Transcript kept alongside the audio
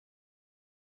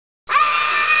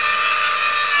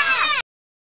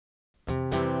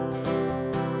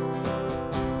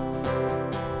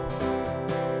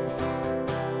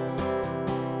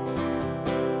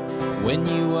When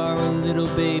you are a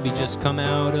little baby just come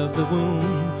out of the womb,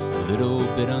 a little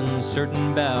bit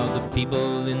uncertain about the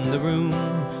people in the room.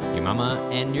 Your mama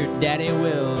and your daddy,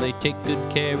 well, they take good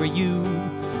care of you,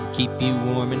 keep you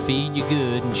warm and feed you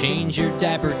good and change your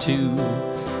diaper too.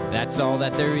 That's all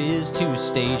that there is to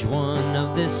stage one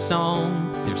of this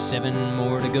song. There's 7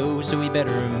 more to go, so we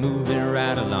better move it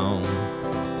right along.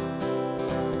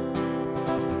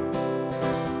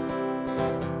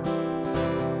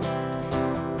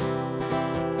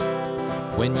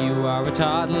 When you are a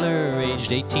toddler,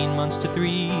 aged 18 months to 3,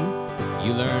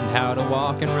 you learned how to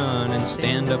walk and run and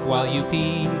stand up while you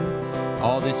pee.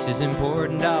 All this is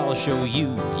important, I'll show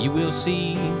you, you will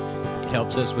see. It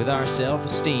helps us with our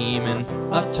self-esteem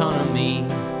and autonomy.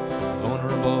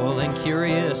 Vulnerable and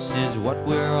curious is what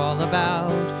we're all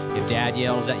about. If dad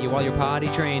yells at you while you're potty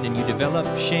trained and you develop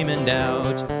shame and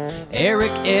doubt.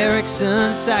 Erik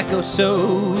Erikson,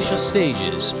 psychosocial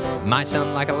stages. Might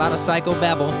sound like a lot of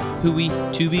psychobabble, hooey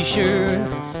to be sure,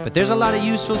 but there's a lot of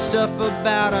useful stuff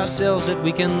about ourselves that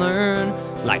we can learn,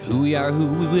 like who we are, who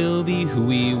we will be, who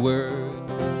we were.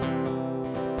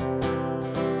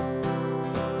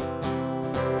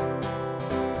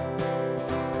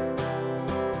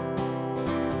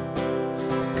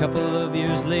 A couple of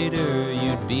years later,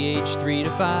 you'd be age 3 to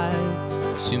 5.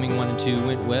 Assuming 1 and 2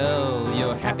 went well,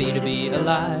 you're happy to be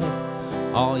alive.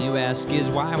 All you ask is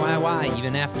why,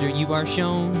 even after you are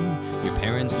shown. Your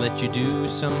parents let you do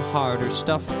some harder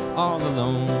stuff all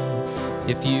alone.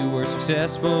 If you were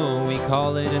successful, we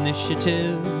call it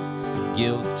initiative.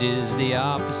 Guilt is the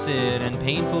opposite and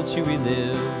painful to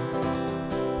relive.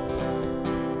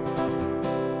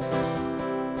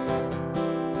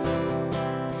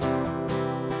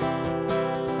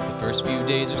 The first few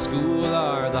days of school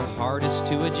are the hardest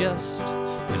to adjust.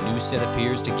 A new set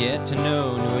appears to get to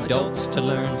know, new adults to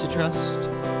learn to trust.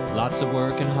 Lots of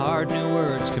work and hard new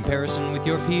words, comparison with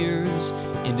your peers.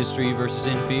 Industry versus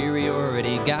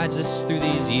inferiority guides us through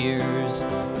these years.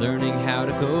 Learning how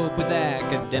to cope with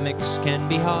academics can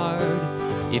be hard.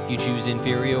 If you choose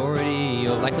inferiority,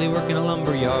 you'll likely work in a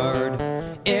lumber yard.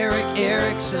 Erik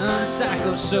Erikson,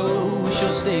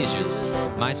 psychosocial stages.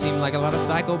 Might seem like a lot of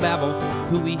psychobabble,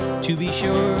 hooey to be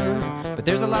sure, but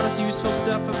there's a lot of useful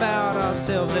stuff about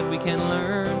ourselves that we can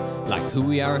learn, like who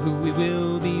we are, who we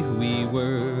will be, who we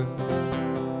were.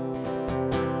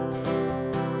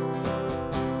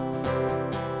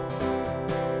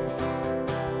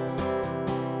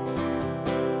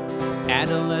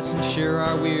 Adolescents sure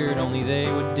are weird, only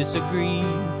they would disagree.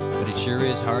 But it sure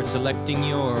is hard selecting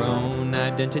your own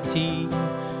identity.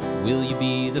 Will you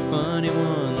be the funny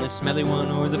one, the smelly one,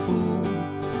 or the fool?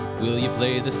 Will you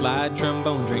play the slide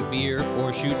trombone, drink beer,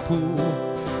 or shoot pool?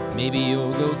 Maybe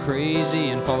you'll go crazy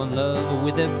and fall in love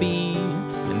with a bee,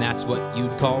 and that's what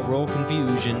you'd call role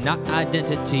confusion, not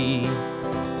identity.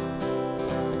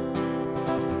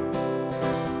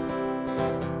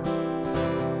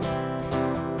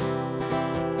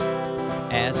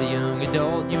 As a young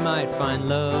adult, you might find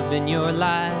love in your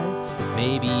life.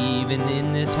 Maybe even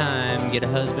in the time, get a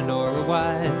husband or a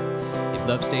wife. If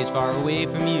love stays far away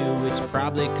from you, it's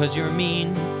probably 'cause you're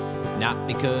mean, not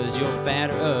because you're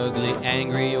fat or ugly,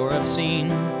 angry or obscene.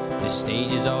 This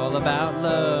stage is all about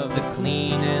love, the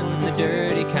clean and the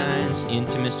dirty kinds.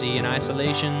 Intimacy and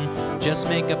isolation, just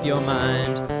make up your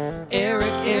mind.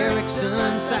 Erik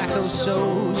Erikson,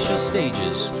 psychosocial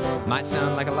stages. Might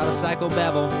sound like a lot of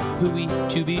psychobabble, hooey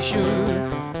to be sure,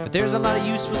 but there's a lot of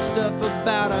useful stuff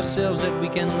about ourselves that we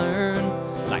can learn,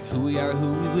 like who we are, who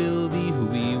we will be, who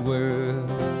we were.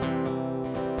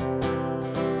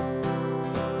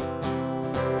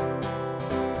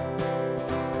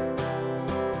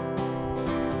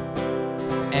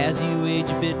 As you age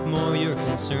a bit more, you're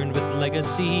concerned with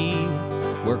legacy.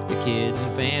 Work, the kids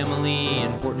and family,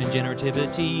 important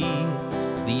generativity.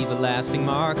 Leave a lasting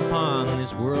mark upon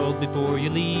this world before you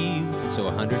leave, so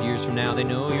 100 years from now they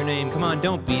know your name. Come on,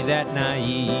 don't be that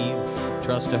naive.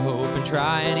 Trust to hope and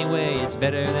try anyway, it's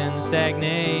better than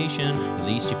stagnation. At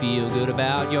least you feel good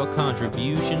about your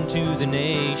contribution to the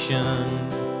nation.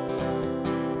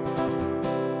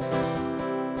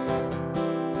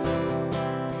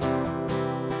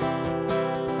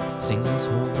 Sings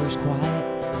whole verse quiet,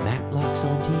 Matlock's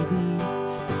on TV,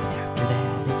 and after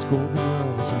that it's Golden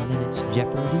Girls and then it's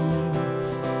Jeopardy.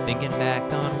 Thinking back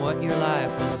on what your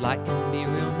life was like can be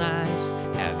real nice.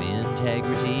 Have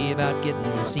integrity about getting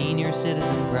the senior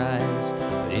citizen prize.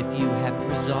 But if you haven't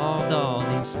resolved all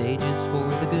these stages for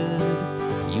the good,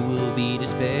 you will be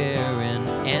despairing,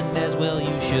 and as well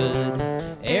you should.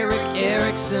 Erik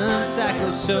Erikson, Erikson,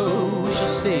 psychosocial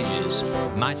stages.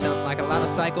 Might sound like a lot of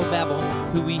psychobabble,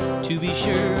 hooey to be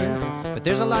sure, but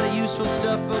there's a lot of useful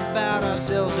stuff about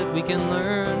ourselves that we can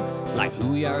learn, like who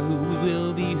we are, who we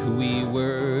will be, who we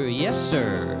were. Yes,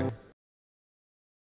 sir.